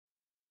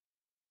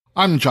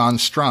I'm John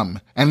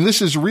Strum, and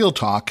this is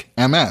RealTalk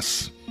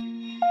MS.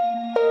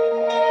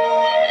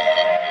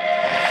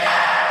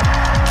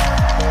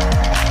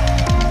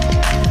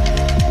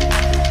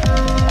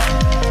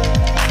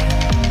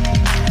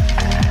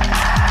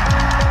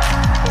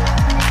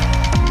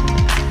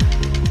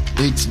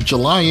 It's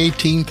July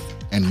 18th,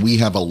 and we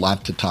have a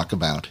lot to talk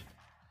about.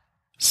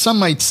 Some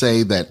might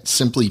say that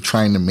simply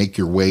trying to make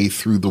your way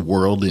through the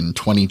world in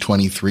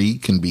 2023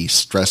 can be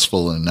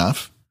stressful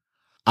enough.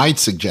 I'd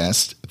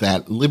suggest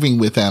that living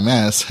with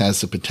MS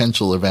has the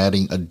potential of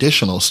adding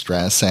additional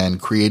stress and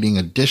creating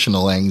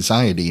additional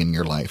anxiety in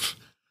your life.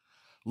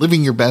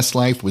 Living your best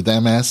life with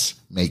MS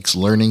makes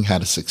learning how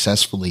to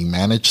successfully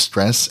manage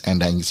stress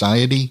and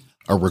anxiety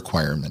a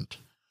requirement.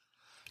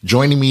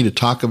 Joining me to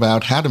talk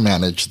about how to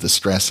manage the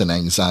stress and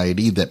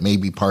anxiety that may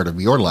be part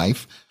of your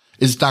life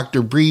is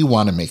Dr. Bree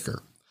Wannamaker.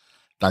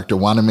 Dr.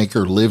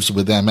 Wannamaker lives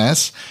with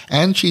MS,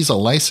 and she's a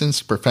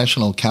licensed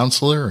professional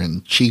counselor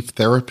and chief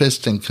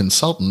therapist and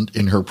consultant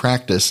in her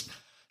practice,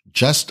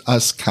 Just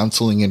Us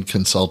Counseling and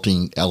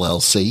Consulting,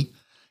 LLC,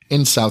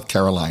 in South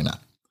Carolina.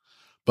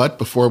 But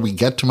before we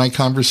get to my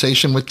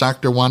conversation with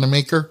Dr.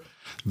 Wannamaker,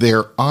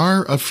 there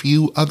are a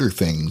few other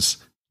things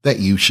that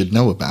you should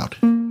know about.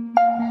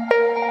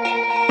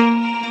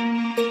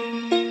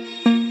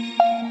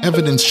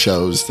 Evidence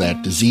shows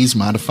that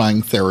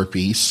disease-modifying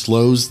therapy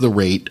slows the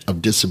rate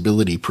of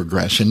disability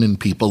progression in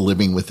people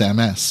living with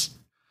MS.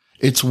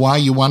 It's why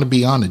you want to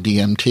be on a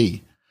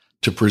DMT,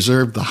 to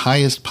preserve the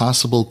highest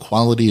possible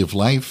quality of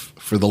life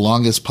for the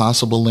longest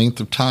possible length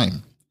of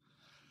time.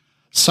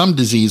 Some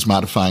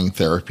disease-modifying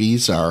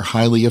therapies are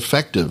highly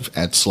effective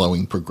at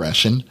slowing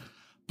progression,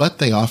 but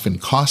they often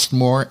cost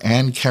more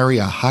and carry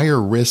a higher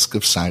risk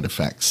of side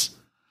effects.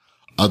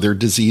 Other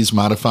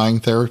disease-modifying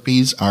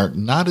therapies are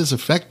not as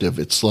effective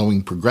at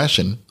slowing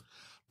progression,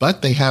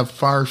 but they have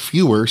far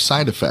fewer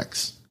side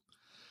effects.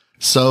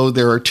 So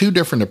there are two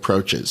different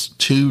approaches,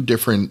 two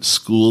different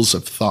schools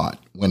of thought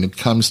when it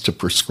comes to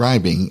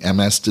prescribing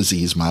MS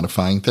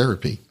disease-modifying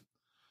therapy.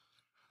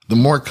 The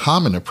more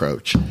common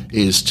approach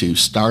is to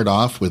start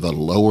off with a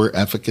lower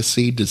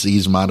efficacy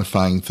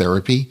disease-modifying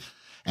therapy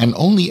and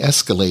only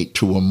escalate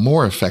to a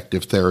more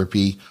effective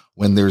therapy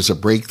when there's a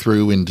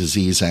breakthrough in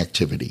disease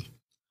activity.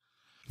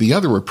 The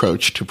other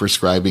approach to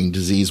prescribing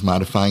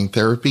disease-modifying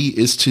therapy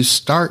is to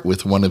start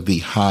with one of the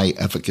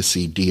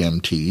high-efficacy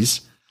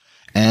DMTs,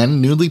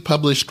 and newly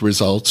published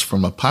results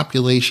from a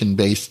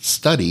population-based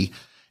study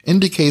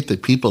indicate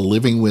that people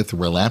living with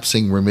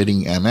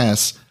relapsing-remitting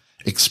MS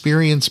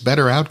experience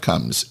better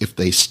outcomes if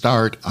they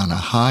start on a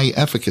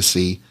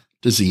high-efficacy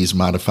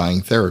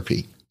disease-modifying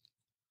therapy.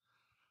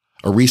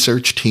 A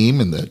research team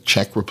in the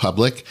Czech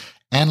Republic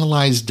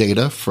analyzed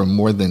data from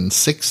more than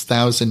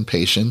 6,000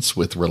 patients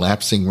with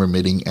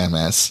relapsing-remitting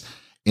MS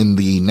in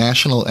the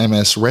national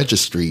MS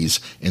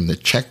registries in the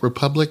Czech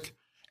Republic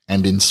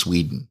and in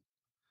Sweden.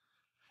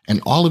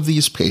 And all of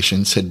these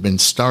patients had been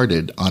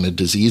started on a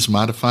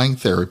disease-modifying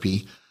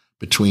therapy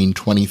between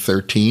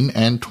 2013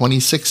 and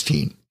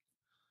 2016.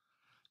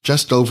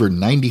 Just over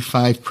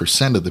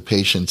 95% of the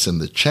patients in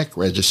the Czech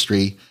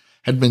registry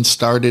had been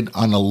started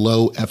on a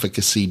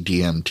low-efficacy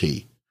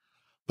DMT.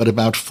 But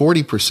about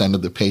 40%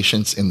 of the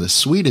patients in the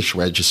Swedish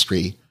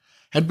registry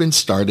had been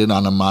started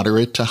on a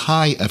moderate to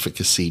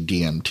high-efficacy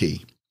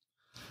DMT.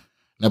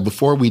 Now,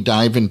 before we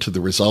dive into the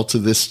results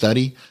of this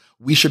study,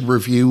 we should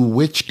review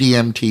which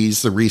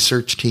DMTs the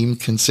research team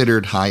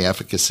considered high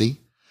efficacy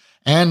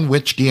and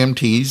which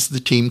DMTs the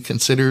team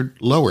considered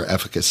lower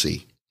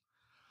efficacy.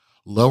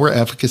 Lower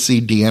efficacy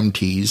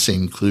DMTs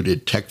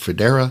included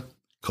Tecfidera,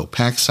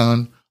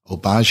 Copaxone,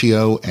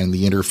 Aubagio, and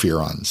the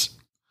interferons.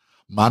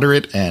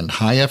 Moderate and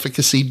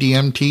high-efficacy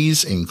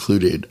DMTs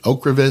included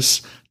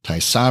Ocrevus,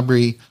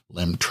 Tysabri,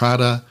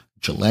 Lemtrada,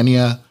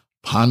 Gilenya,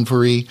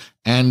 Ponvory,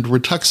 and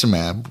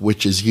rituximab,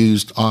 which is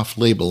used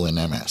off-label in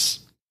MS.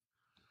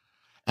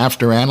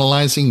 After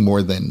analyzing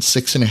more than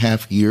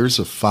 6.5 years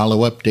of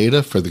follow-up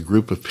data for the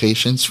group of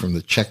patients from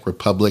the Czech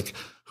Republic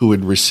who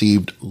had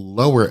received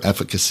lower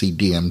efficacy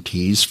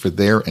DMTs for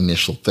their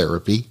initial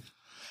therapy,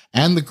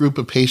 and the group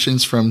of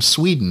patients from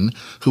Sweden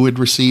who had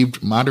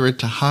received moderate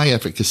to high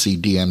efficacy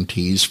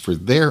DMTs for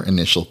their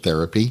initial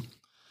therapy,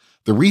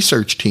 the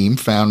research team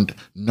found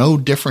no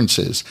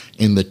differences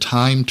in the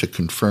time to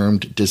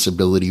confirmed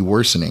disability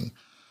worsening,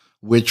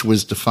 which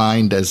was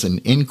defined as an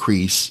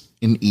increase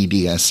in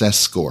EDSS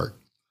score.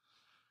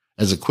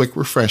 As a quick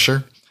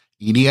refresher,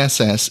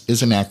 EDSS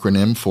is an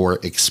acronym for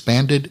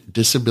Expanded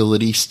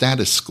Disability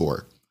Status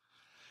Score.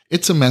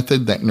 It's a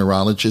method that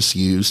neurologists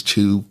use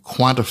to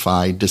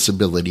quantify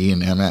disability in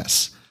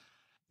MS.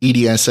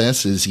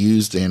 EDSS is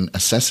used in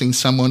assessing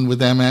someone with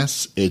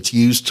MS, it's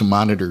used to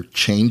monitor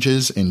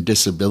changes in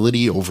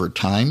disability over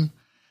time,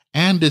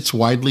 and it's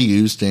widely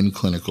used in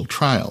clinical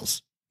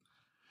trials.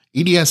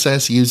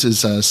 EDSS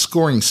uses a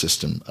scoring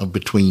system of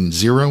between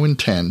 0 and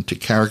 10 to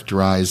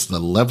characterize the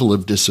level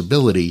of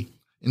disability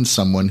in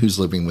someone who's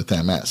living with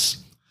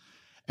MS.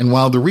 And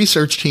while the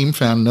research team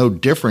found no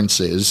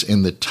differences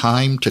in the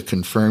time to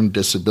confirmed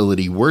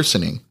disability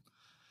worsening,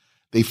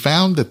 They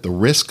found that the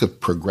risk of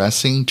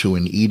progressing to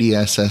an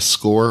EDSS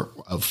score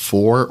of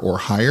 4 or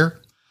higher,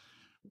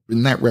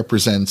 and that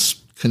represents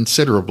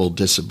considerable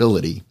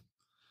disability,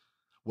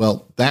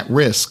 well, that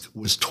risk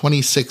was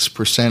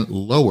 26%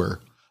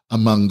 lower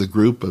among the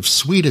group of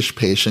Swedish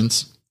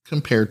patients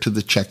compared to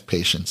the Czech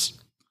patients.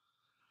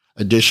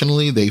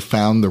 Additionally, they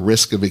found the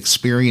risk of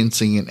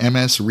experiencing an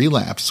MS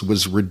relapse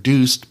was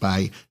reduced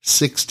by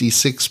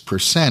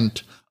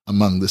 66%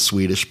 among the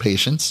Swedish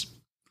patients,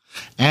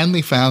 and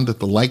they found that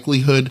the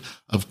likelihood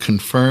of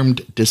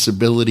confirmed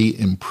disability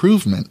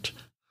improvement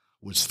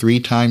was 3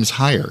 times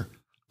higher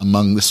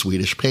among the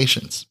Swedish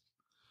patients.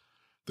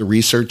 The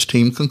research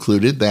team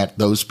concluded that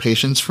those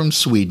patients from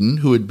Sweden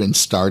who had been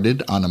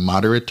started on a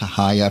moderate to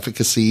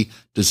high-efficacy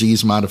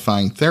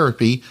disease-modifying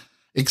therapy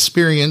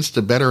experienced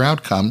a better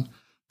outcome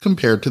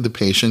compared to the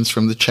patients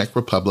from the Czech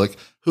Republic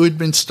who had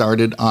been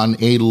started on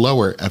a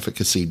lower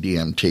efficacy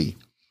DMT.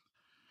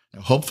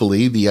 Now,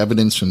 hopefully, the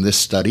evidence from this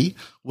study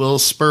will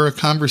spur a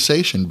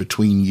conversation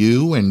between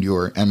you and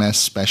your MS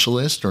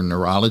specialist or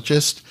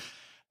neurologist,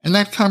 and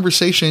that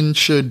conversation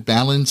should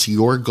balance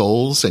your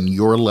goals and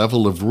your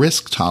level of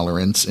risk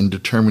tolerance in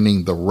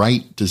determining the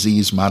right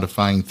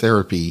disease-modifying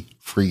therapy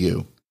for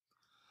you.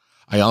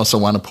 I also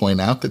want to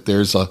point out that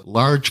there's a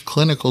large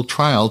clinical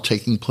trial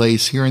taking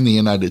place here in the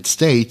United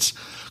States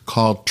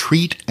called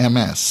Treat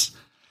MS,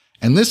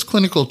 and this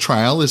clinical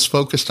trial is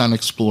focused on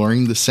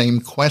exploring the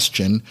same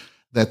question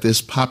that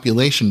this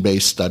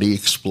population-based study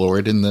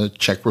explored in the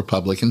Czech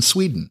Republic and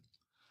Sweden.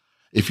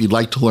 If you'd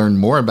like to learn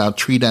more about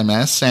Treat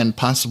MS and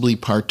possibly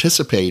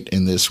participate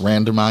in this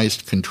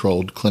randomized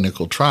controlled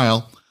clinical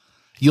trial,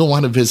 you'll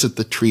want to visit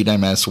the Treat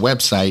MS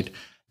website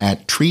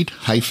at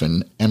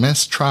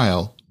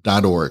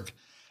treat-mstrial.org,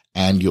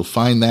 and you'll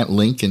find that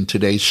link in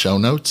today's show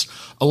notes,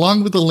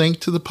 along with a link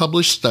to the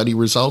published study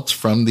results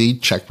from the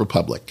Czech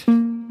Republic.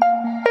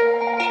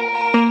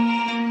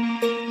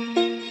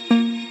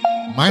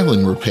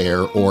 Myelin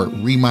repair, or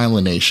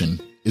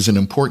remyelination, is an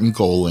important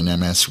goal in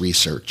MS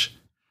research.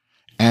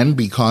 And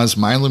because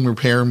myelin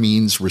repair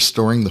means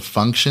restoring the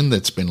function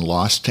that's been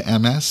lost to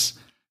MS,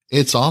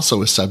 it's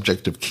also a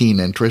subject of keen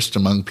interest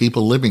among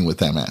people living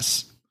with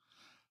MS.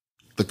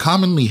 The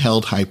commonly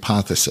held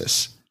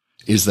hypothesis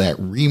is that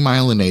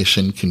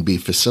remyelination can be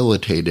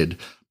facilitated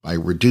by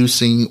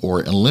reducing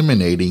or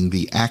eliminating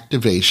the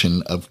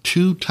activation of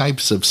 2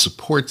 types of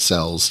support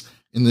cells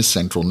in the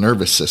central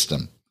nervous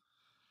system.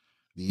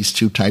 These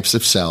 2 types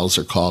of cells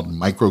are called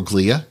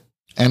microglia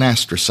and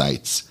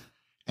astrocytes,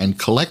 and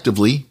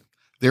collectively,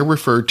 they're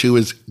referred to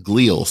as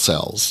glial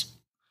cells.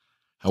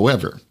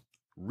 However,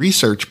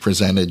 research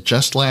presented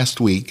just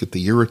last week at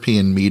the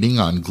European Meeting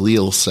on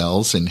Glial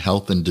Cells in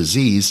Health and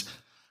Disease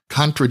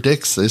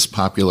contradicts this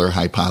popular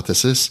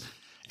hypothesis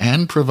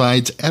and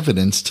provides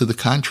evidence to the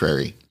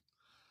contrary.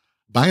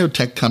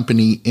 Biotech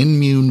company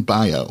Immune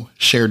Bio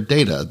shared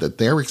data that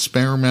their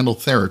experimental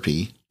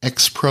therapy,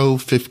 XPro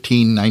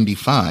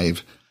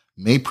 1595,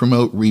 may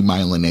promote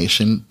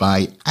remyelination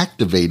by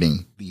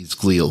activating these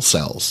glial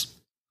cells.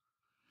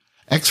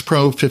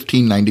 XPro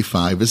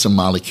 1595 is a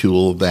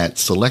molecule that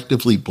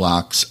selectively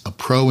blocks a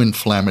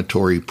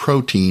pro-inflammatory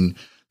protein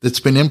that's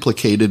been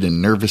implicated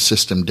in nervous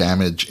system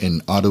damage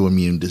in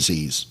autoimmune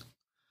disease.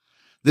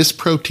 This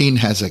protein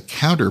has a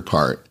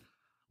counterpart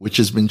which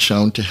has been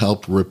shown to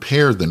help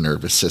repair the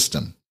nervous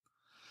system.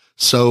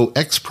 So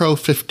XPro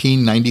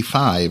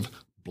 1595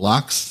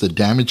 blocks the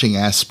damaging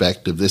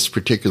aspect of this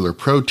particular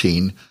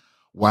protein,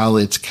 while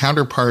its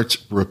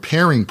counterpart's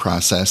repairing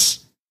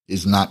process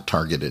is not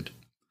targeted.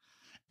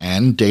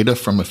 And data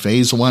from a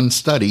phase 1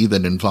 study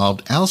that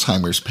involved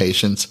Alzheimer's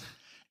patients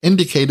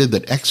indicated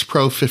that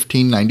XPro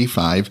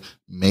 1595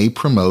 may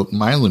promote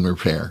myelin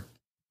repair.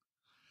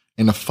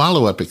 In a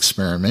follow-up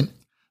experiment,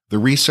 the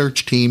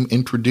research team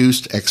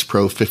introduced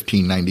XPro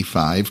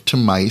 1595 to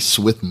mice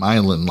with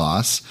myelin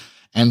loss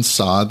and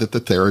saw that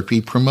the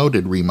therapy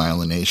promoted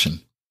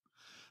remyelination.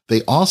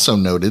 They also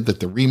noted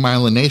that the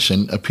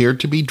remyelination appeared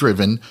to be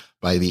driven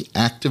by the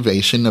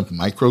activation of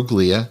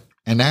microglia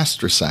and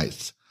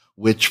astrocytes,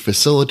 which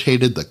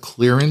facilitated the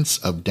clearance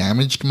of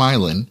damaged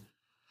myelin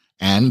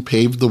and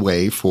paved the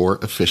way for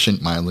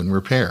efficient myelin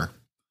repair.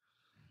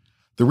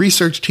 The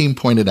research team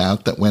pointed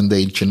out that when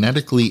they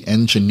genetically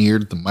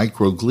engineered the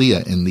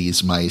microglia in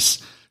these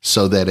mice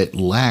so that it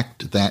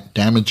lacked that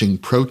damaging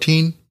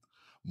protein,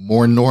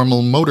 more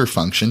normal motor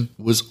function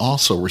was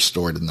also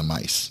restored in the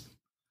mice.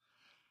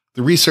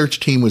 The research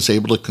team was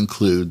able to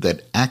conclude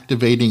that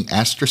activating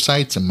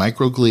astrocytes and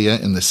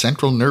microglia in the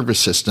central nervous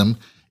system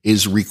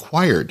is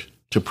required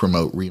to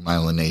promote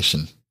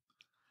remyelination.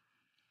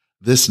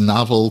 This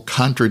novel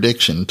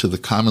contradiction to the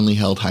commonly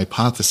held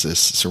hypothesis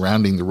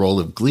surrounding the role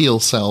of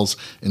glial cells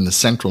in the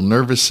central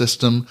nervous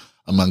system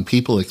among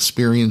people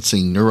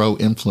experiencing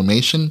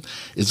neuroinflammation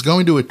is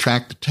going to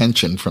attract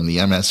attention from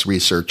the MS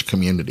research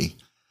community.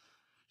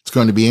 It's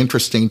going to be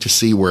interesting to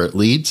see where it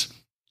leads,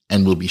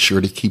 and we'll be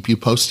sure to keep you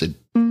posted.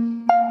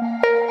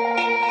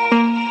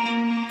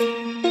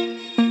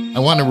 I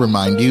want to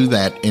remind you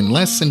that in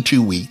less than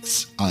 2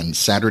 weeks, on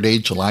Saturday,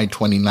 July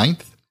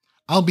 29th,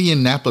 I'll be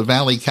in Napa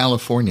Valley,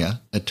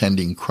 California,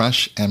 attending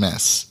Crush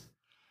MS.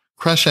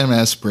 Crush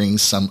MS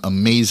brings some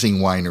amazing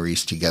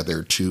wineries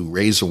together to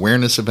raise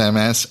awareness of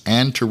MS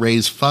and to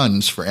raise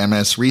funds for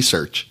MS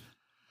research.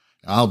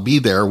 I'll be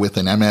there with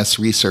an MS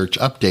research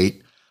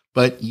update,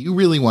 but you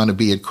really want to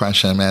be at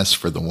Crush MS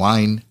for the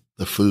wine,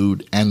 the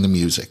food, and the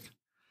music.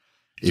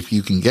 If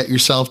you can get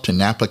yourself to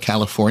Napa,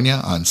 California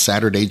on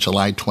Saturday,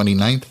 July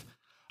 29th,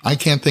 I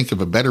can't think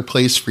of a better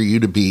place for you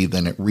to be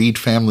than at Reed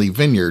Family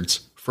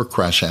Vineyards for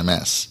Crush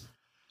MS.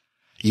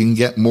 You can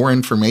get more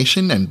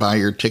information and buy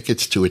your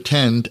tickets to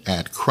attend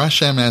at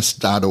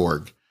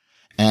crushms.org.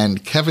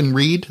 And Kevin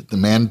Reed, the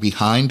man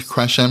behind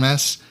Crush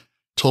MS,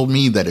 told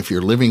me that if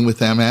you're living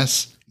with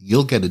MS,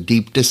 you'll get a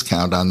deep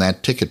discount on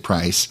that ticket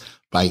price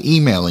by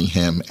emailing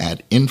him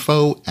at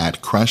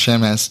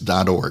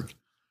info@crushms.org.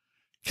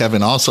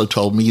 Kevin also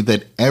told me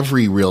that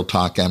every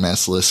RealTalk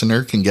MS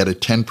listener can get a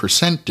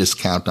 10%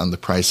 discount on the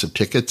price of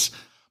tickets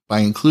by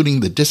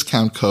including the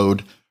discount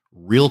code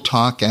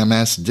RealTalk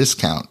MS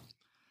discount.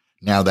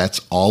 Now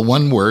that's all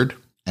one word,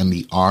 and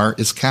the R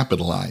is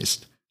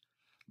capitalized.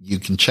 You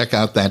can check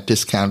out that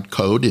discount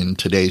code in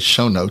today's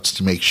show notes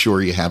to make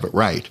sure you have it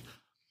right.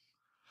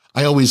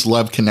 I always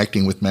love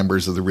connecting with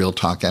members of the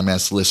RealTalk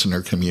MS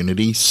listener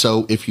community,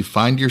 so if you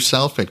find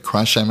yourself at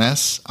Crush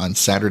MS on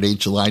Saturday,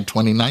 July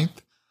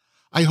 29th,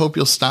 I hope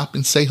you'll stop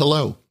and say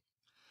hello.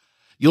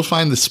 You'll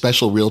find the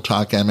special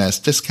RealTalk MS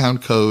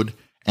discount code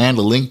and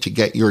a link to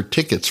get your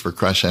tickets for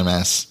Crush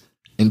MS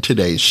in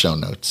today's show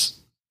notes.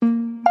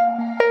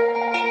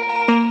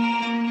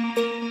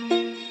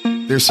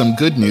 There's some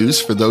good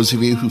news for those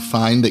of you who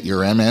find that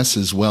your MS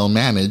is well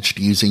managed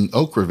using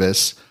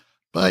Ocrevus,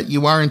 but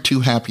you aren't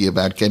too happy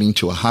about getting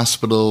to a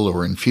hospital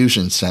or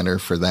infusion center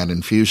for that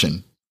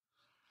infusion.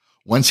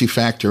 Once you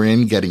factor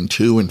in getting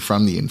to and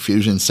from the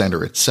infusion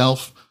center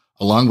itself,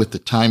 along with the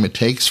time it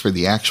takes for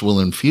the actual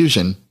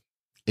infusion,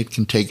 it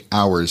can take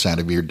hours out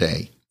of your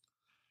day.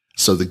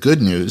 So the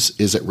good news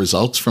is that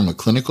results from a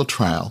clinical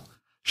trial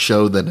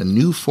show that a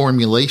new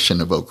formulation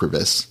of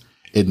Ocrevus,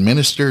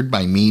 administered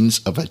by means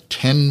of a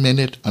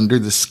 10-minute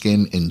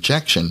under-the-skin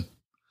injection,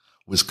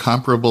 was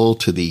comparable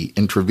to the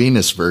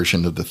intravenous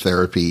version of the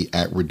therapy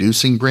at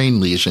reducing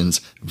brain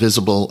lesions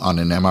visible on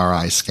an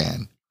MRI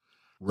scan.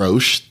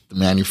 Roche, the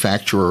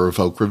manufacturer of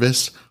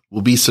Ocrevus,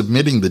 will be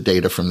submitting the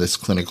data from this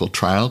clinical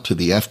trial to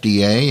the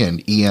FDA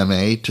and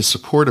EMA to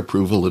support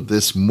approval of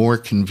this more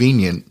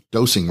convenient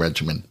dosing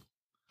regimen.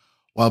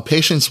 While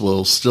patients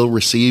will still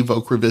receive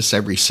Ocrevus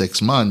every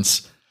 6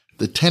 months,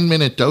 the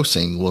 10-minute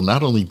dosing will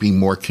not only be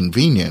more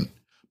convenient,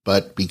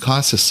 but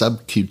because a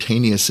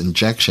subcutaneous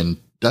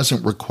injection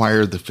doesn't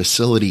require the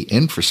facility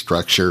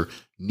infrastructure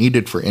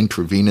needed for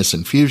intravenous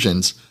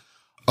infusions,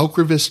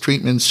 Ocrevus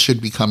treatments should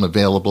become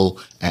available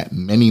at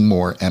many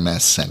more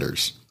MS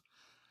centers.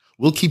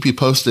 We'll keep you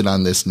posted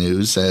on this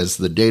news as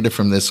the data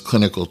from this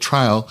clinical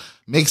trial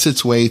makes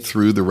its way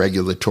through the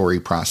regulatory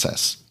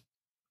process.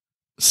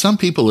 Some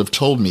people have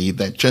told me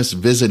that just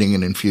visiting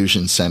an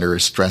infusion center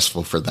is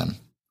stressful for them.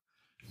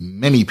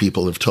 Many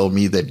people have told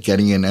me that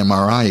getting an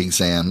MRI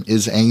exam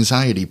is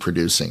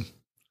anxiety-producing.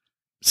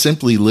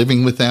 Simply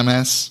living with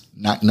MS,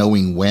 not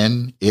knowing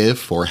when,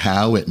 if, or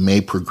how it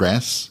may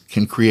progress,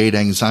 can create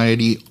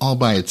anxiety all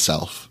by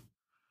itself.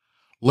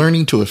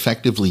 Learning to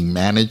effectively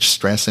manage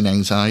stress and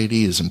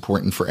anxiety is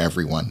important for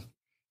everyone.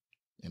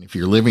 And if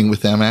you're living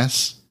with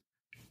MS,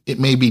 it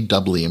may be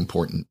doubly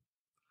important.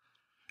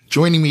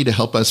 Joining me to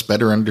help us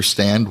better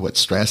understand what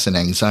stress and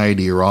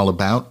anxiety are all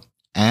about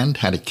and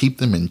how to keep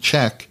them in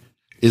check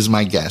is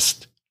my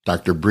guest,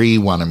 Dr. Bree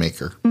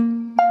Wannamaker.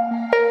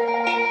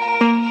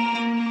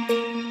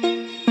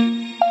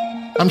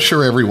 I'm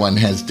sure everyone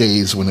has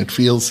days when it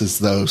feels as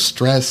though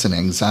stress and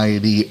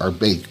anxiety are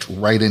baked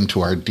right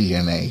into our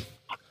DNA.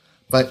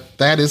 But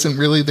that isn't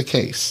really the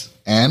case.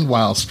 And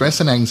while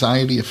stress and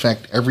anxiety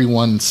affect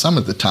everyone some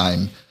of the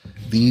time,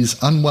 these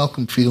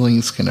unwelcome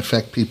feelings can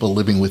affect people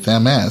living with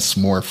MS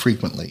more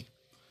frequently.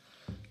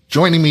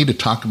 Joining me to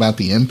talk about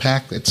the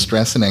impact that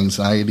stress and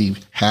anxiety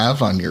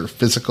have on your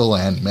physical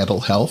and mental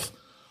health,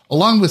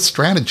 along with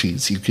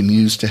strategies you can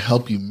use to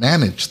help you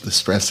manage the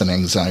stress and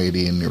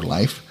anxiety in your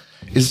life,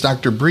 is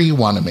Dr. Bree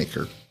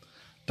Wannamaker.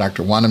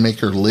 Dr.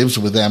 Wannamaker lives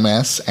with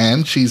MS,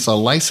 and she's a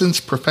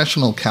licensed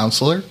professional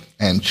counselor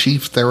and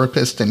chief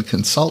therapist and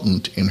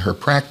consultant in her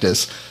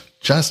practice,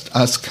 Just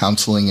Us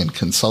Counseling and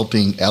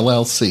Consulting,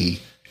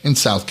 LLC, in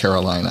South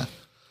Carolina.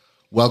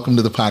 Welcome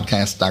to the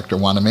podcast, Dr.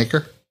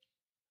 Wannamaker.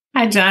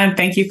 Hi, John.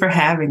 Thank you for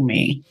having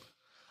me.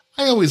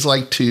 I always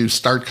like to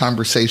start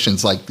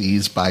conversations like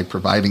these by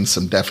providing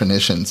some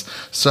definitions.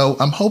 So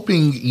I'm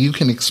hoping you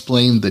can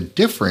explain the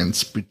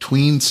difference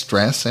between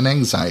stress and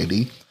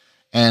anxiety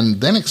and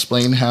then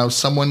explain how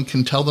someone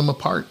can tell them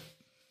apart.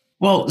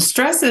 Well,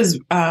 stress is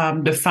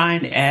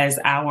defined as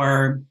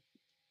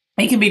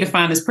it can be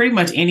defined as pretty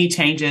much any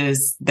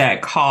changes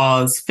that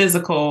cause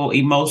physical,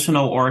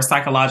 emotional, or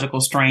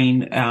psychological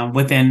strain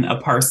within a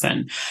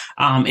person.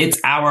 It's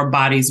our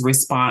body's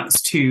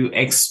response to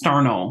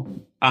external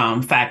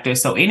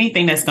factors. So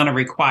anything that's going to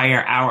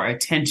require our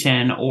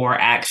attention or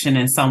action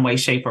in some way,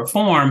 shape, or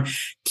form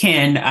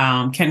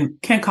can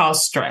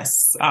cause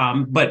stress.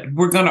 But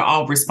we're going to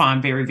all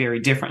respond very, very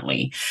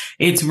differently.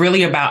 It's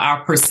really about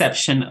our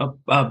perception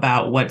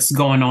about what's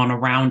going on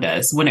around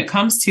us. When it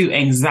comes to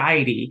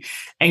anxiety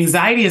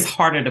is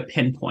harder to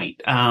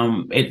pinpoint.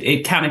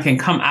 It kind of can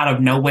come out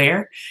of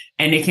nowhere,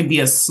 and it can be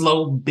a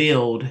slow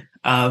build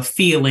of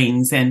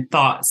feelings and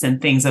thoughts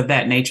and things of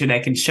that nature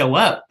that can show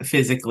up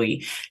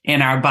physically in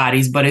our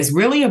bodies. But it's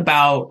really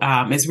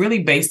it's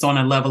really based on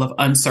a level of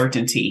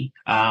uncertainty.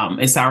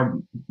 It's our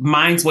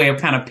mind's way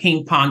of kind of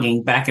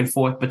ping-ponging back and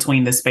forth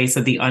between the space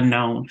of the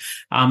unknown.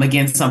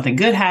 Again, something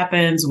good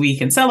happens, we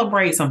can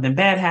celebrate. Something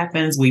bad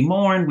happens, we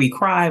mourn, we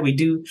cry, we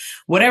do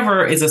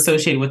whatever is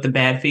associated with the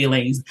bad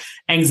feelings.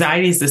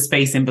 Anxiety is the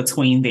space in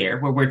between there,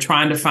 where we're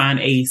trying to find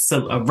a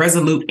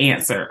resolute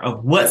answer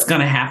of what's going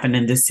to happen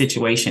in this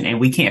situation, and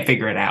we can't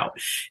figure it out.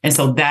 And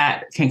so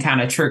that can kind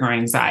of trigger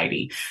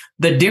anxiety.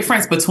 The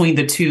difference between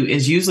the two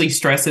is usually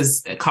stress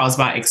is caused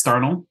by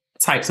external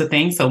types of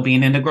things. So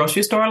being in the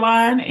grocery store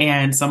line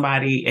and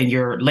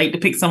you're late to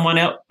pick someone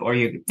up, or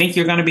you think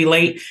you're going to be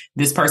late,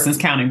 this person's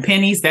counting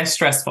pennies, that's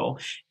stressful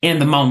in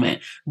the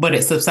moment, but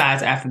it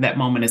subsides after that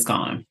moment is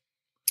gone.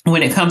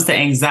 When it comes to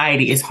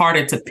anxiety, it's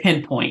harder to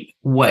pinpoint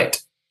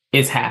what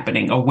is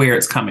happening or where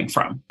it's coming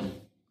from.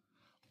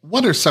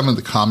 What are some of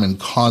the common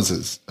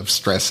causes of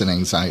stress and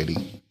anxiety?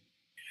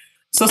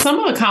 So some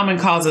of the common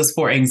causes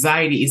for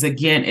anxiety is,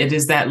 again, it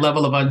is that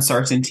level of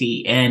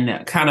uncertainty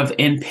and kind of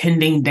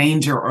impending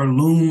danger or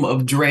loom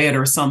of dread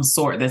or some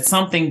sort that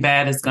something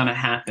bad is going to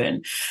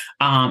happen.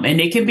 And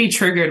it can be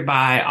triggered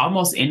by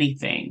almost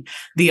anything.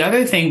 The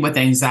other thing with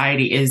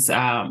anxiety is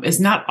it's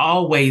not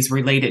always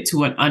related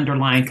to an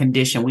underlying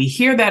condition. We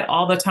hear that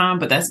all the time,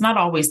 but that's not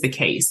always the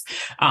case.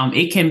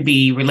 It can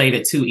be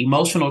related to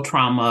emotional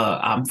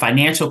trauma,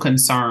 financial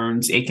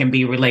concerns. It can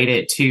be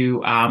related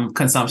to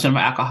consumption of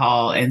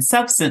alcohol and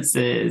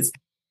substances,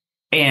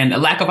 and a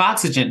lack of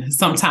oxygen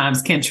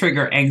sometimes can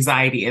trigger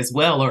anxiety as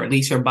well, or at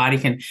least your body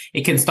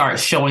can start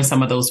showing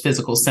some of those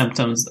physical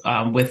symptoms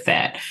with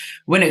that.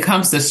 When it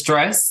comes to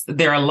stress,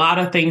 there are a lot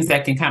of things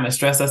that can kind of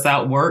stress us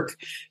out. Work,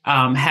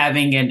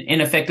 having an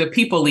ineffective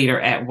people leader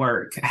at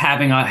work,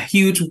 having a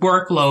huge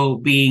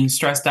workload, being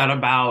stressed out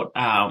about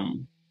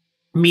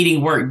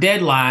meeting work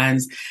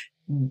deadlines,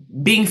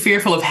 being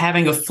fearful of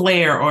having a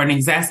flare or an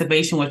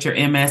exacerbation with your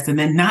MS and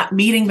then not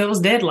meeting those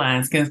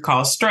deadlines can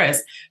cause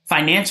stress.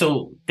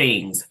 Financial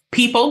things,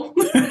 people,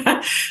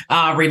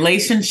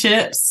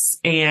 relationships,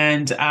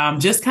 and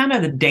just kind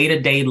of the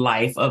day-to-day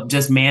life of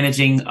just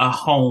managing a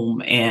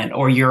home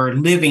or your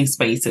living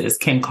spaces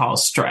can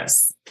cause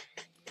stress.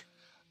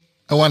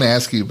 I want to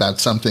ask you about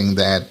something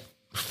that,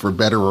 for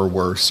better or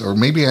worse, or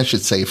maybe I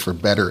should say for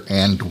better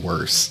and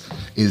worse,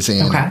 is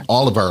in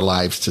all of our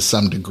lives to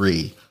some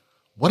degree.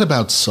 What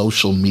about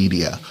social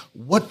media?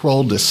 What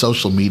role does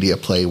social media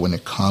play when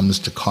it comes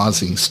to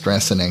causing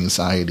stress and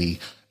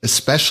anxiety,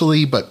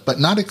 especially, but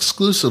not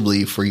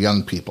exclusively, for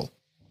young people?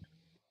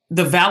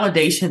 The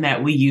validation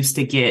that we used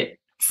to get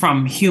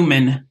from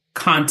human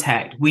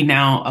contact,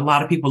 a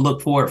lot of people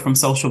look for it from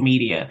social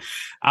media.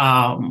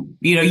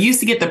 You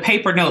used to get the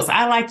paper notes.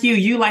 I like you.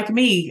 You like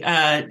me.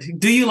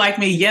 Do you like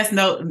me? Yes,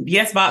 no,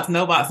 yes box,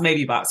 no box,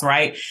 maybe box,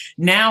 right?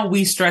 Now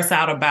we stress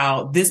out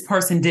about this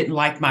person didn't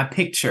like my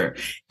picture.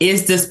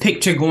 Is this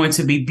picture going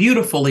to be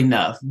beautiful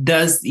enough?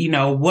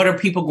 What are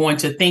people going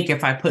to think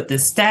if I put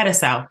this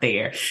status out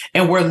there?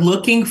 And we're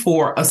looking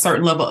for a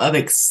certain level of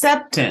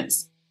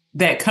acceptance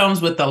that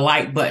comes with the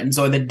like buttons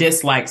or the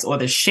dislikes or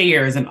the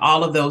shares and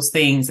all of those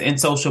things in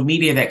social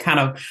media that kind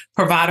of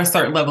provide a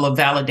certain level of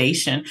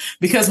validation.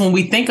 Because when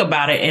we think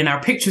about it and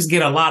our pictures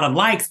get a lot of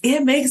likes,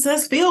 it makes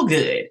us feel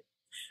good.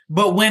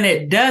 But when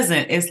it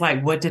doesn't, it's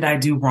like, what did I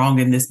do wrong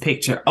in this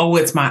picture? Oh,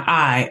 it's my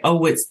eye.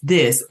 Oh, it's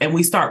this. And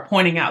we start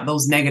pointing out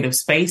those negative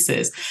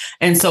spaces.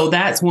 And so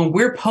that's when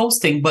we're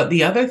posting. But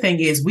the other thing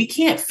is we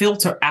can't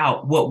filter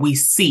out what we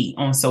see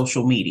on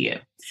social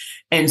media.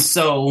 And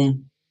so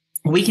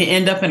we can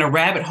end up in a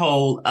rabbit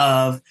hole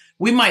of,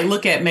 we might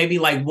look at maybe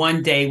like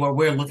one day where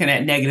we're looking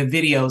at negative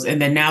videos,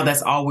 and then now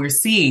that's all we're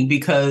seeing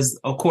because,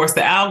 of course,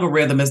 the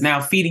algorithm is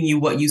now feeding you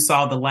what you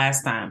saw the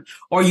last time,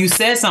 or you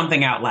said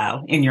something out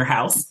loud in your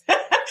house.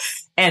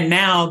 And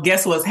now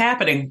guess what's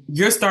happening?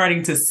 You're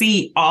starting to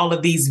see all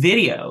of these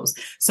videos.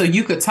 So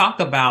you could talk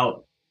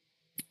about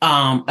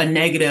a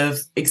negative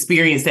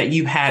experience that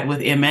you had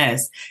with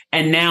MS.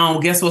 And now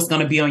guess what's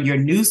going to be on your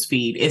news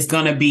feed? It's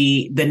going to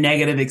be the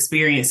negative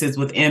experiences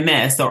with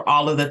MS or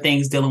all of the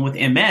things dealing with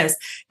MS.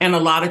 And a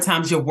lot of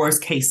times your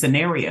worst case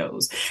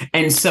scenarios.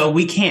 And so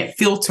we can't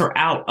filter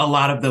out a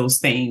lot of those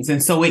things.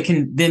 And so it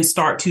can then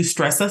start to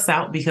stress us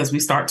out because we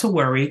start to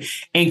worry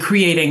and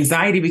create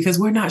anxiety because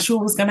we're not sure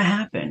what's going to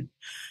happen.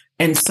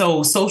 And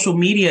so social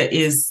media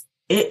is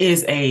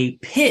a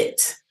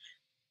pit.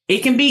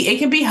 It can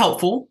be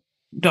helpful.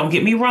 Don't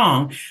get me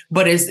wrong,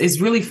 but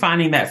it's really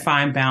finding that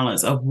fine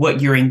balance of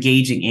what you're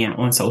engaging in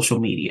on social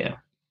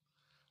media.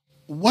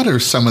 What are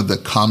some of the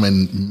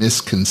common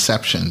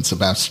misconceptions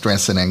about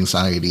stress and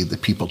anxiety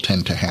that people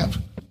tend to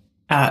have?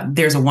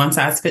 There's a one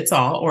size fits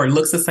all, or it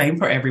looks the same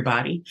for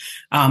everybody.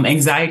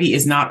 Anxiety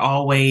is not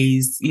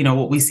always,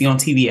 what we see on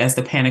TV as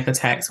the panic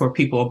attacks where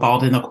people are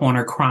balled in the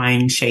corner,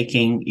 crying,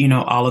 shaking,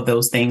 all of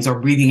those things, or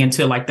breathing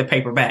into like the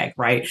paper bag,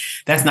 right?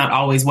 That's not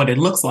always what it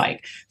looks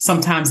like.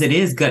 Sometimes it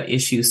is gut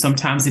issues.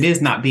 Sometimes it is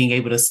not being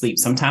able to sleep.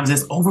 Sometimes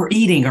it's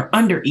overeating or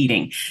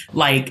undereating.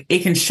 Like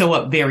it can show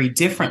up very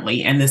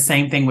differently. And the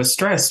same thing with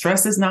stress.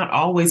 Stress is not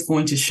always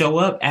going to show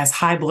up as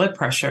high blood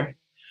pressure.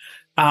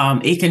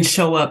 It can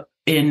show up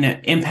in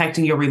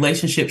impacting your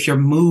relationships, your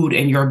mood,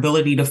 and your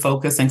ability to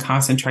focus and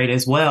concentrate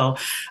as well.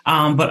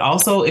 But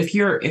also if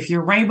you're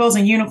rainbows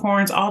and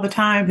unicorns all the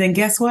time, then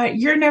guess what?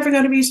 You're never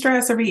going to be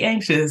stressed or be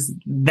anxious.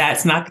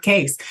 That's not the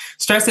case.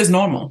 Stress is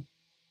normal.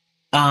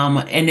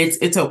 And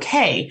it's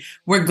okay.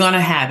 We're going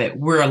to have it.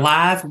 We're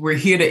alive. We're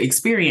here to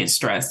experience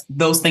stress.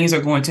 Those things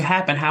are going to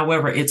happen.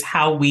 However, it's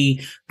how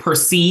we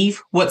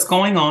perceive what's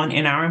going on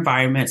in our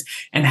environments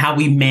and how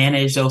we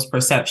manage those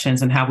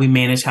perceptions and how we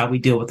manage how we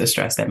deal with the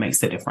stress that makes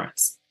the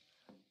difference.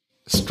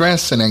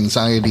 Stress and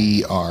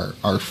anxiety are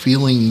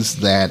feelings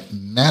that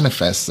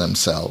manifest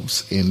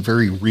themselves in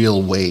very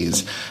real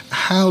ways.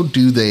 How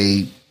do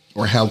they,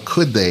 or how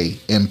could they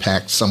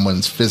impact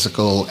someone's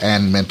physical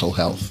and mental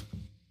health?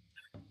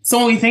 So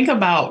when we think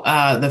about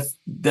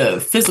the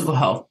physical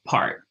health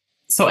part,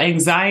 so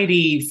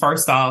anxiety,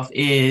 first off,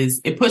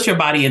 it puts your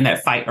body in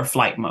that fight or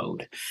flight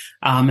mode.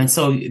 And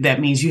so that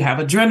means you have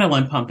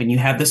adrenaline pumping, you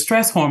have the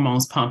stress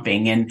hormones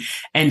pumping.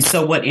 And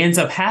so what ends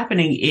up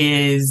happening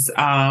is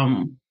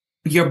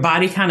your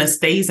body kind of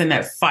stays in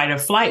that fight or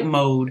flight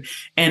mode.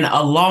 And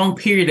a long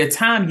period of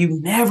time, you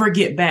never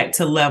get back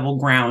to level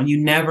ground. It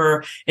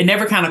never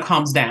kind of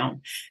calms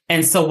down.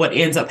 And so what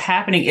ends up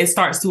happening, it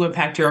starts to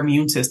impact your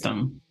immune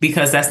system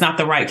because that's not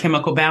the right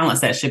chemical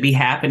balance that should be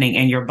happening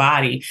in your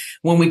body.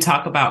 When we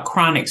talk about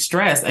chronic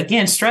stress,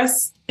 again,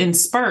 stress in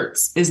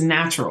spurts is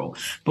natural.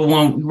 But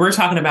when we're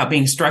talking about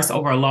being stressed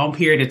over a long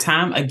period of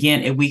time,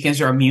 again, it weakens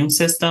your immune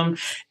system.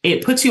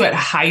 It puts you at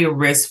higher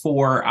risk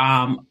for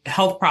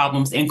health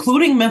problems,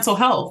 including mental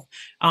health,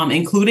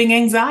 including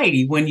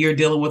anxiety when you're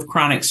dealing with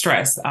chronic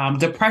stress,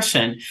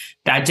 depression,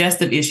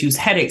 digestive issues,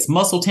 headaches,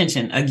 muscle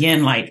tension.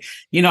 Again,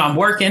 I'm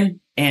working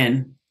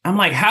and I'm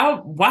like,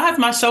 why is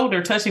my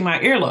shoulder touching my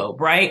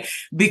earlobe, right?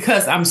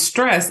 Because I'm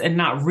stressed and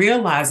not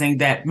realizing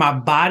that my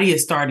body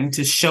is starting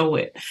to show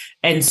it.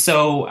 And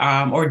so,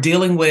 or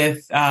dealing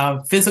with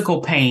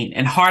physical pain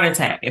and heart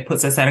attack, it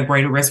puts us at a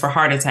greater risk for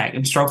heart attack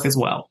and stroke as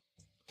well.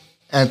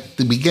 At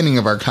the beginning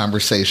of our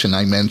conversation,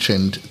 I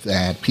mentioned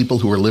that people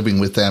who are living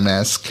with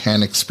MS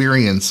can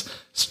experience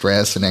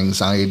stress and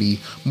anxiety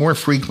more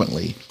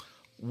frequently.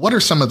 What are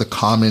some of the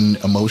common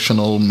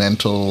emotional,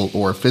 mental,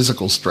 or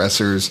physical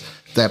stressors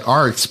that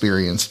are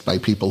experienced by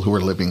people who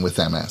are living with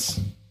MS?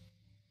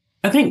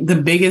 I think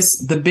the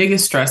biggest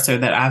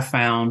stressor that I've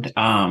found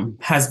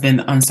has been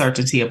the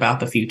uncertainty about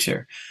the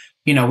future.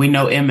 We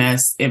know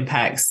MS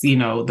impacts,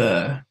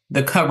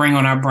 the covering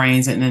on our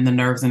brains and then the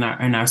nerves in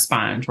our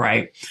spines,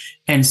 right?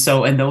 And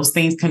those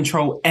things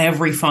control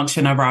every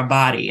function of our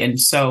body. And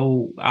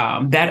so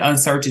that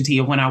uncertainty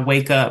of when I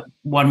wake up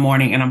one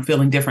morning and I'm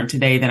feeling different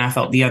today than I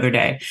felt the other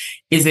day,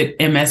 is it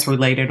MS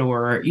related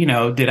or,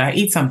 did I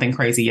eat something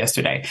crazy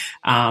yesterday?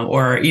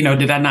 Or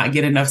did I not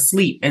get enough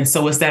sleep? And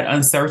so it's that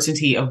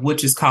uncertainty of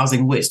which is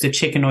causing which, the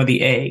chicken or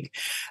the egg.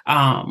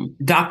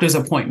 Doctor's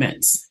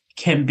appointments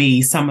can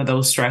be some of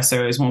those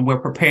stressors when we're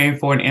preparing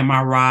for an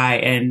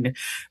MRI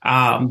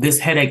and this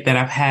headache that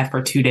I've had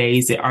for 2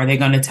 days. Are they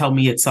going to tell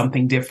me it's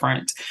something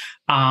different?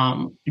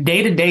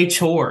 Day-to-day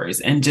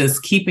chores and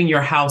just keeping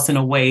your house in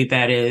a way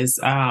that is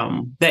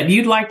that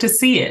you'd like to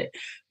see it.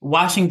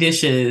 Washing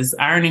dishes,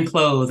 ironing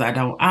clothes. I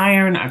don't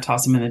iron. I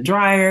toss them in the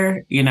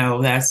dryer.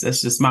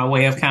 That's just my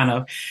way of kind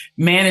of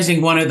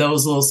managing one of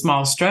those little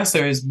small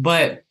stressors.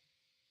 But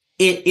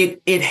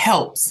it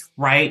helps,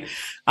 right?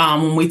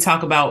 When we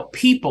talk about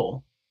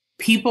people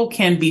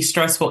can be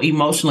stressful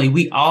emotionally.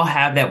 We all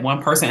have that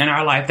one person in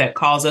our life that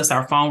calls us,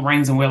 our phone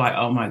rings and we're like,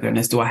 oh my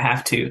goodness, do I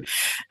have to?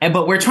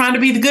 But we're trying to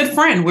be the good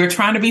friend. We're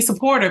trying to be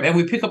supportive and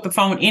we pick up the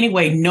phone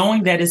anyway,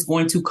 knowing that it's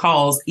going to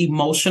cause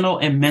emotional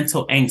and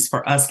mental angst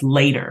for us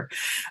later.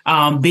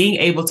 Being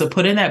able to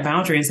put in that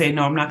boundary and say,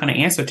 no, I'm not going to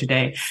answer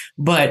today.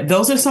 But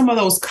those are some of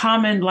those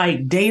common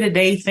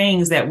day-to-day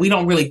things that we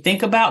don't really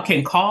think about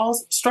can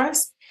cause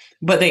stress,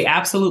 but they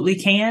absolutely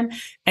can.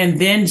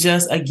 And then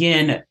just,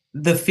 again,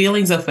 the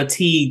feelings of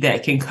fatigue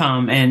that can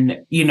come.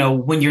 And,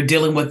 when you're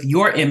dealing with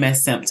your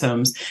MS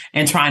symptoms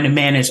and trying to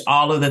manage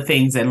all of the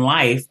things in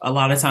life, a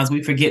lot of times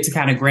we forget to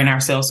kind of grant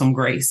ourselves some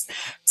grace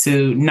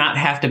to not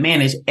have to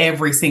manage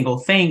every single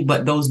thing,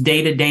 but those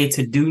day-to-day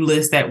to-do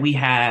lists that we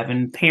have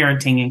and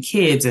parenting and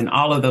kids and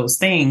all of those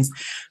things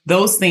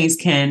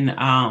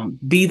can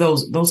be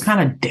those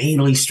kind of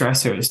daily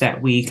stressors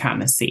that we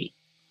kind of see.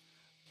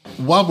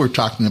 While we're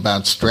talking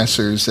about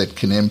stressors that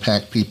can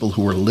impact people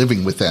who are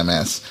living with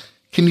MS,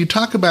 can you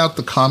talk about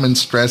the common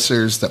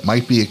stressors that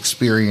might be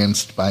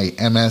experienced by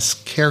MS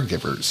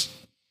caregivers?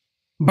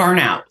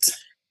 Burnout.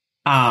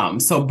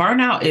 So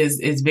burnout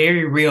is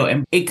very real,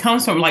 and it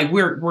comes from like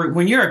we're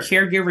when you're a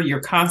caregiver,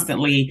 you're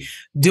constantly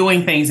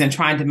doing things and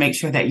trying to make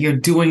sure that you're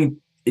doing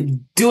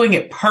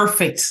it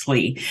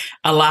perfectly.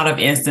 A lot of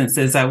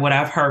instances, what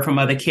I've heard from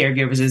other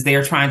caregivers is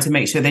they're trying to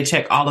make sure they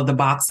check all of the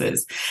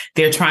boxes.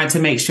 They're trying to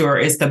make sure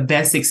it's the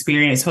best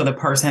experience for the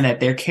person that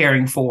they're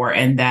caring for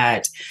and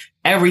that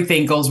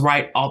everything goes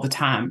right all the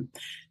time.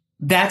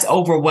 That's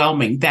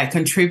overwhelming. That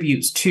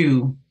contributes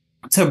to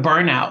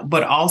burnout,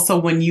 but also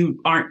when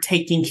you aren't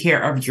taking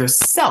care of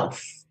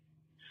yourself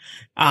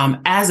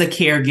as a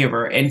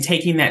caregiver and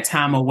taking that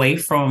time away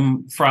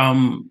from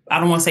I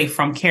don't want to say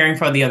from caring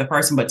for the other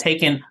person, but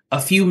taking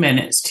a few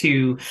minutes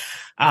to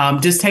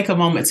just take a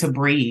moment to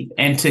breathe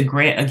and to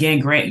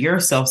grant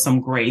yourself some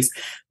grace.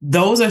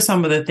 Those are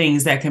some of the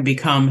things that can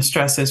become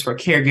stressors for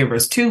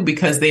caregivers too,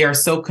 because they are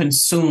so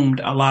consumed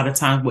a lot of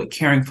times with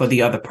caring for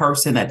the other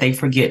person that they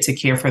forget to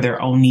care for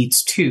their own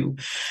needs too.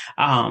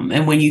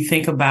 And when you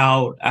think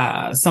about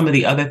some of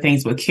the other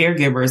things with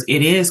caregivers,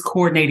 it is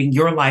coordinating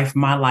your life,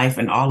 my life,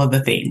 and all of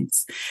the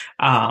things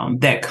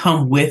that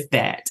come with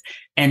that.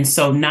 And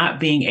so not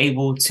being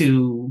able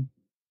to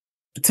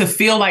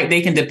feel like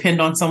they can depend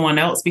on someone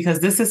else because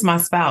this is my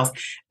spouse.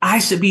 I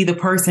should be the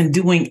person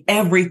doing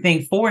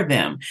everything for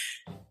them.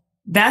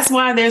 That's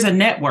why there's a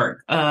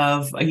network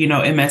of,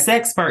 MS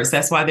experts.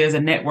 That's why there's a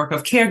network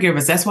of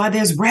caregivers. That's why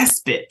there's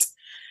respite,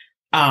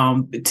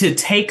 to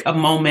take a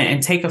moment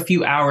and take a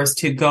few hours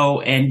to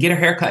go and get a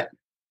haircut,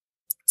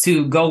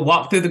 to go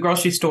walk through the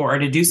grocery store, or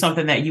to do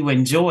something that you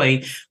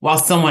enjoy while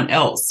someone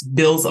else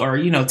builds or,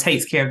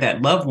 takes care of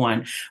that loved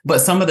one. But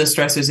some of the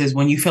stressors is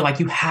when you feel like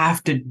you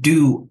have to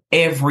do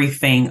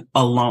everything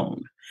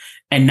alone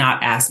and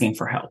not asking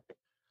for help.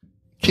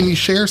 Can you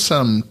share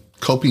some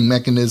coping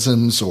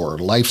mechanisms or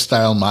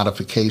lifestyle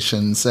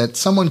modifications that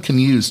someone can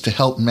use to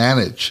help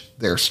manage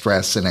their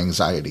stress and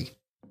anxiety?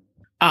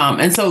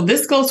 And so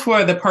this goes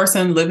for the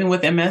person living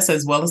with MS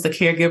as well as the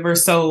caregiver.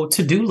 So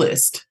to-do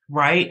list,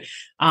 right?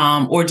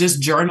 Or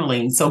just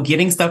journaling. So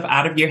getting stuff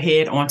out of your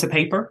head onto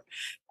paper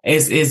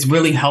is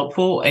really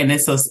helpful. And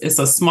it's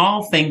a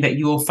small thing that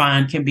you will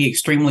find can be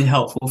extremely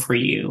helpful for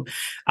you.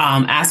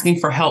 Asking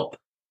for help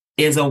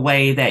is a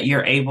way that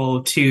you're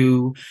able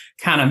to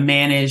kind of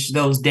manage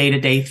those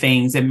day-to-day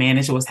things and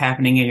manage what's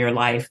happening in your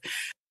life.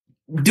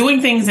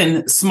 Doing things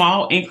in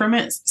small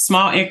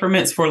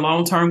increments for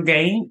long-term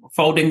gain,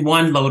 folding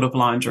one load of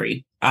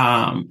laundry,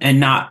 and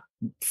not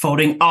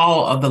folding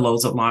all of the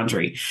loads of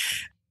laundry.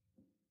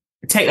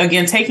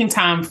 Taking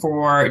time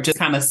for just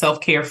kind of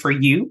self-care for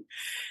you.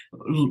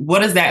 What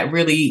does that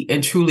really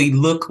and truly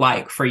look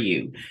like for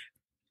you?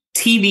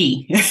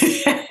 TV,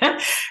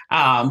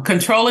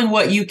 controlling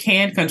what you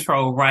can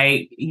control,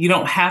 right? You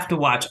don't have to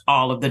watch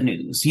all of the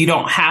news. You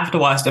don't have to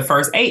watch the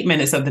first 8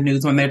 minutes of the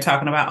news when they're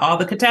talking about all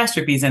the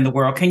catastrophes in the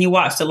world. Can you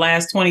watch the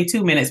last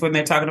 22 minutes when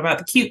they're talking about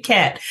the cute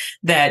cat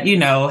that,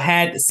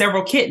 had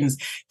several kittens?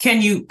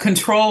 Can you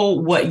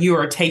control what you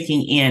are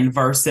taking in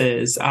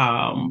versus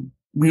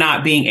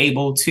not being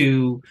able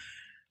to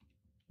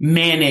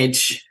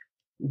manage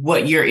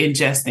what you're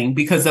ingesting,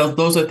 because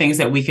those are things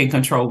that we can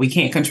control. We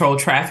can't control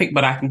traffic,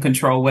 but I can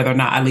control whether or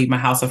not I leave my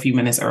house a few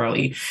minutes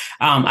early.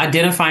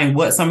 Identifying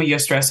what some of your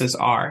stressors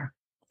are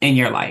in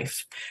your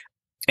life.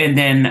 And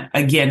then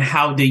again,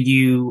 how do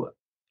you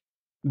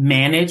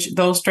manage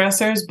those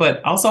stressors,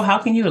 but also how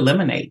can you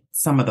eliminate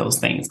some of those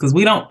things? Because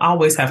we don't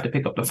always have to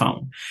pick up the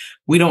phone.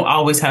 We don't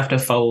always have to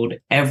fold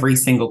every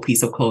single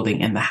piece of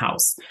clothing in the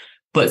house.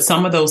 But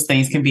some of those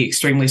things can be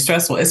extremely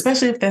stressful,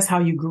 especially if that's how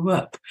you grew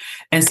up.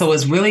 And so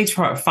it's really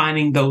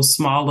finding those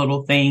small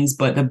little things.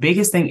 But the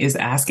biggest thing is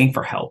asking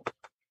for help.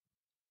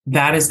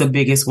 That is the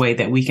biggest way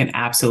that we can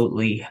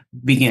absolutely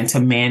begin to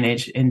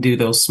manage and do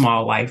those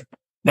small life.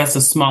 That's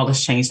the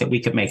smallest change that we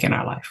could make in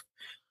our life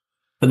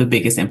for the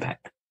biggest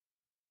impact.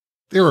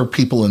 There are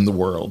people in the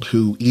world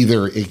who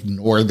either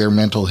ignore their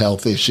mental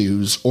health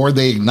issues or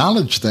they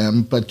acknowledge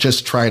them, but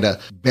just try to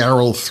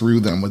barrel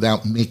through them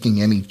without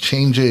making any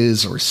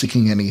changes or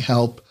seeking any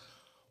help.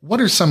 What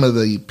are some of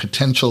the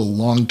potential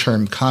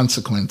long-term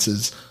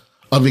consequences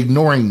of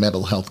ignoring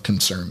mental health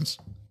concerns?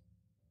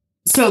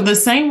 So the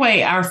same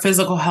way our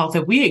physical health,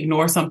 if we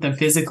ignore something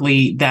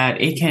physically,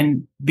 that it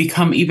can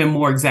become even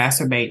more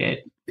exacerbated.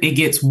 It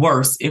gets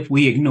worse if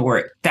we ignore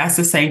it. That's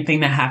the same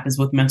thing that happens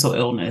with mental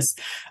illness.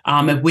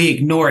 If we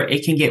ignore it,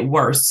 it can get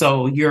worse.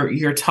 So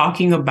you're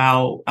talking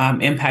about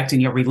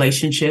impacting your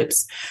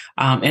relationships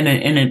in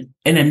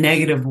a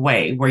negative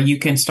way, where you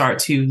can start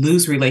to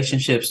lose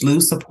relationships,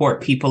 lose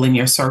support people in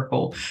your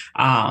circle,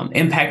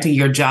 impacting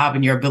your job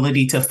and your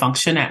ability to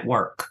function at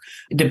work.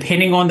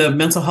 Depending on the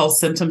mental health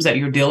symptoms that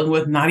you're dealing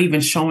with, not even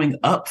showing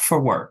up for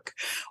work,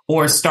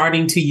 or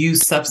starting to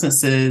use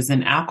substances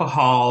and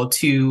alcohol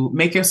to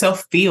make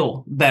yourself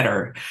feel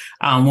better.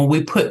 When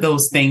we put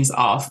those things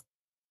off,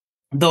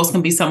 those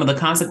can be some of the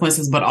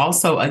consequences. But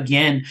also,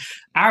 again,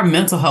 our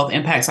mental health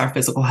impacts our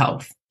physical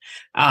health.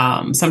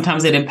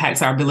 Sometimes it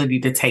impacts our ability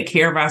to take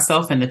care of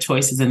ourselves and the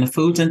choices and the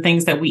foods and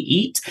things that we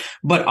eat,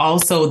 but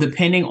also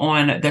depending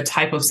on the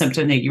type of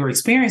symptom that you're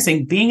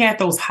experiencing, being at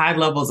those high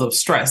levels of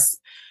stress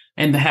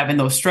and having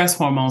those stress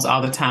hormones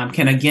all the time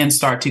can again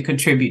start to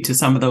contribute to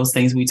some of those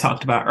things we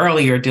talked about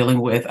earlier,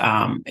 dealing with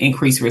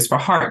increased risk for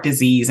heart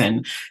disease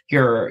and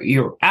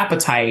your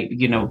appetite,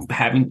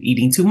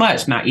 eating too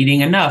much, not eating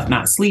enough,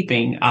 not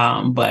sleeping.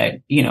 But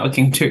it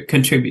can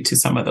contribute to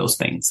some of those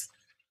things.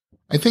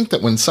 I think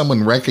that when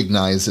someone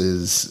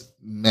recognizes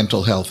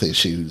mental health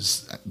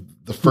issues,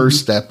 the first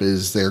step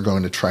is they're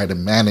going to try to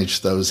manage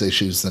those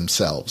issues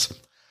themselves.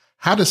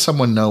 How does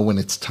someone know when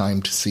it's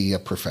time to see a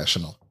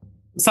professional?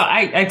 So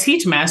I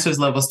teach master's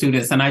level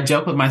students, and I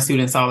joke with my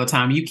students all the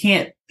time. You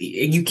can't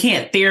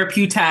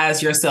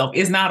therapeutize yourself.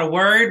 It's not a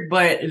word,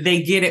 but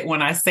they get it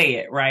when I say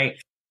it, right?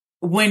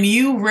 When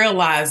you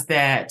realize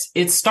that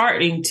it's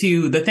starting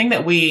to, the thing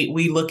that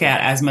we look at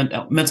as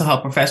mental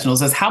health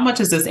professionals is how much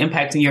is this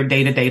impacting your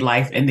day-to-day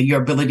life and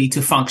your ability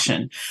to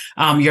function,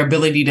 your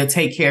ability to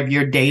take care of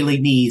your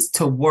daily needs,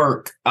 to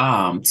work,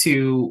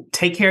 to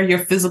take care of your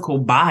physical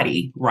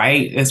body,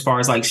 right? As far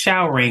as like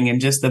showering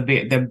and just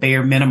the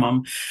bare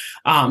minimum.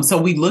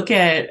 So we look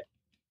at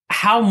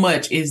how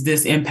much is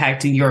this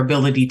impacting your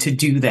ability to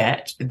do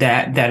that?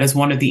 That is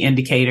one of the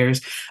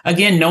indicators.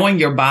 Again, knowing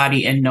your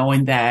body and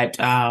knowing that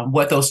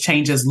what those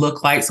changes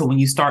look like. So when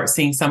you start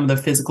seeing some of the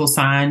physical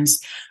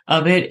signs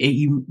of it,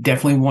 you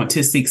definitely want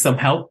to seek some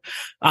help.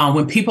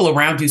 When people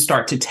around you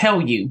start to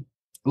tell you,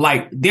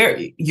 like,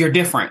 you're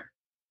different,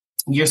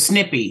 you're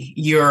snippy,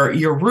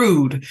 you're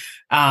rude,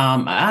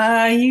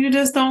 you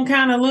just don't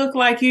kind of look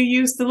like you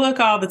used to look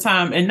all the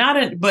time.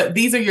 And but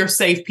these are your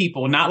safe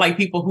people, not like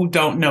people who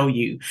don't know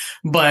you.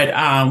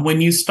 But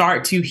when you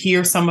start to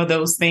hear some of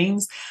those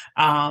things,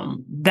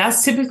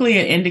 that's typically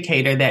an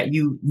indicator that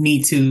you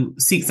need to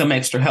seek some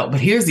extra help. But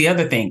here's the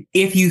other thing.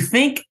 If you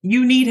think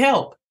you need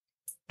help,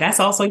 that's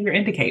also your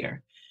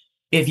indicator.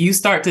 If you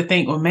start to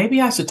think, well, maybe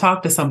I should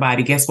talk to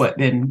somebody, guess what?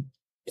 Then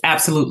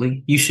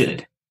absolutely, you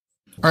should.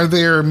 Are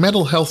there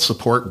mental health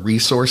support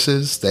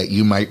resources that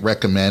you might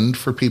recommend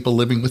for people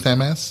living with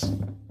MS?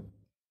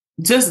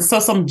 Just so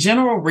some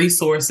general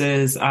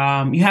resources,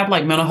 you have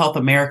like Mental Health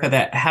America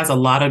that has a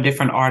lot of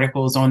different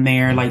articles on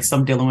there, like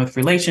some dealing with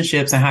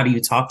relationships and how do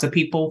you talk to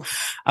people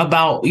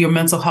about your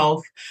mental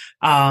health.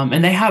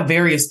 And they have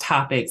various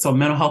topics on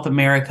Mental Health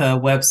America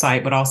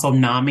website, but also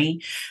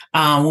NAMI.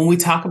 When we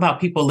talk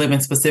about people living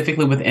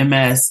specifically with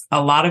MS,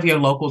 a lot of your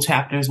local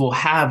chapters will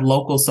have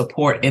local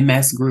support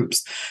MS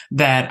groups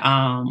that,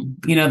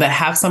 that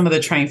have some of the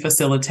trained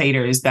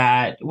facilitators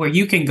where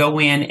you can go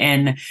in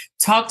and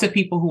talk to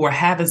people who are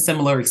having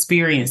similar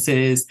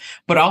experiences,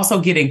 but also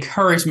get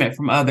encouragement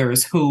from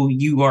others who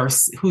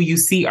you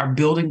see are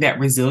building that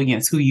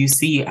resilience, who you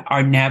see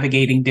are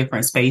navigating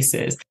different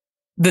spaces.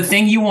 The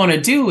thing you want to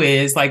do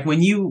is, like,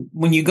 when you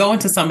go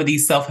into some of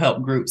these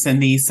self-help groups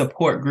and these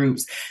support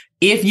groups,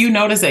 if you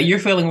notice that you're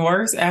feeling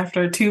worse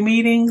after 2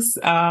 meetings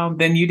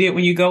than you did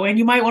when you go in,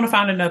 you might want to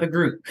find another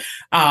group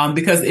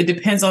because it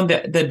depends on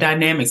the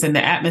dynamics and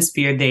the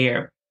atmosphere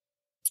there.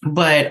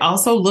 But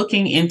also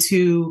looking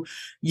into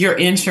your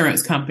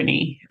insurance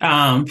company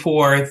and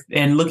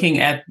looking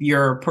at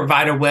your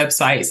provider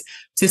websites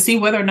to see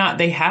whether or not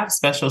they have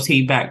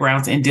specialty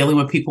backgrounds in dealing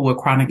with people with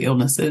chronic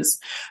illnesses,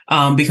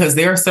 because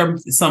there are some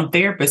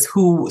therapists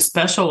who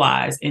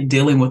specialize in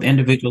dealing with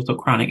individuals with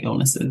chronic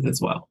illnesses as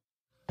well.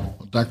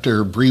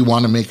 Dr. Bree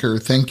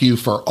Wannamaker, thank you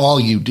for all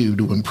you do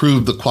to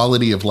improve the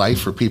quality of life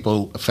for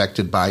people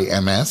affected by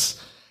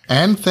MS.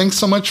 And thanks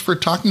so much for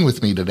talking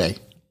with me today.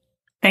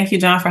 Thank you,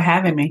 John, for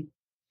having me.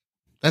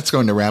 That's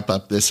going to wrap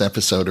up this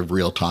episode of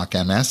Real Talk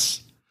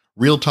MS.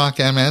 Real Talk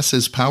MS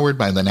is powered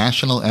by the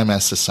National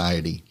MS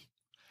Society.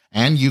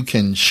 And you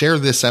can share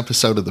this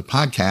episode of the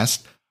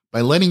podcast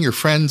by letting your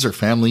friends or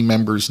family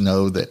members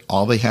know that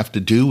all they have to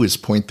do is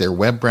point their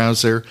web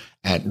browser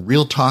at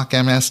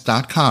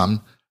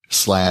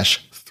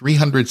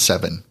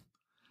realtalkms.com/307.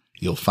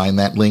 You'll find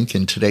that link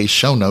in today's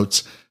show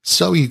notes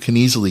so you can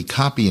easily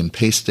copy and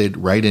paste it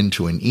right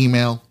into an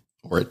email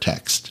or a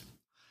text.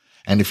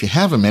 And if you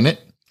have a minute,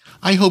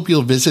 I hope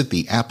you'll visit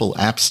the Apple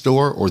App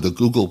Store or the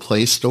Google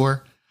Play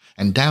Store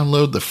and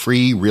download the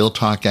free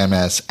RealTalk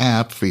MS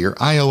app for your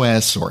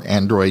iOS or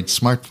Android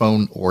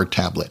smartphone or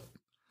tablet.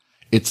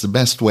 It's the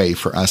best way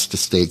for us to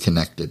stay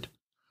connected.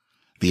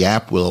 The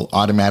app will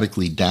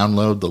automatically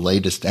download the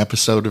latest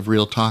episode of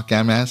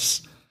RealTalk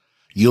MS.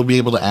 You'll be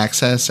able to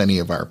access any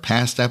of our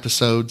past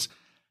episodes.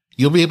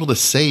 You'll be able to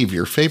save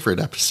your favorite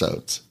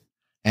episodes.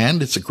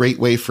 And it's a great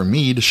way for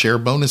me to share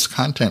bonus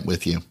content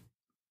with you.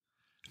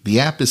 The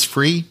app is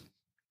free,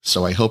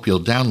 so I hope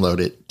you'll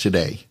download it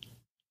today.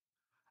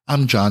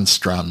 I'm John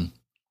Strum.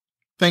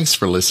 Thanks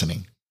for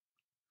listening.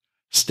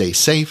 Stay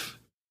safe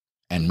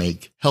and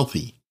make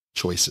healthy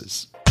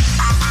choices.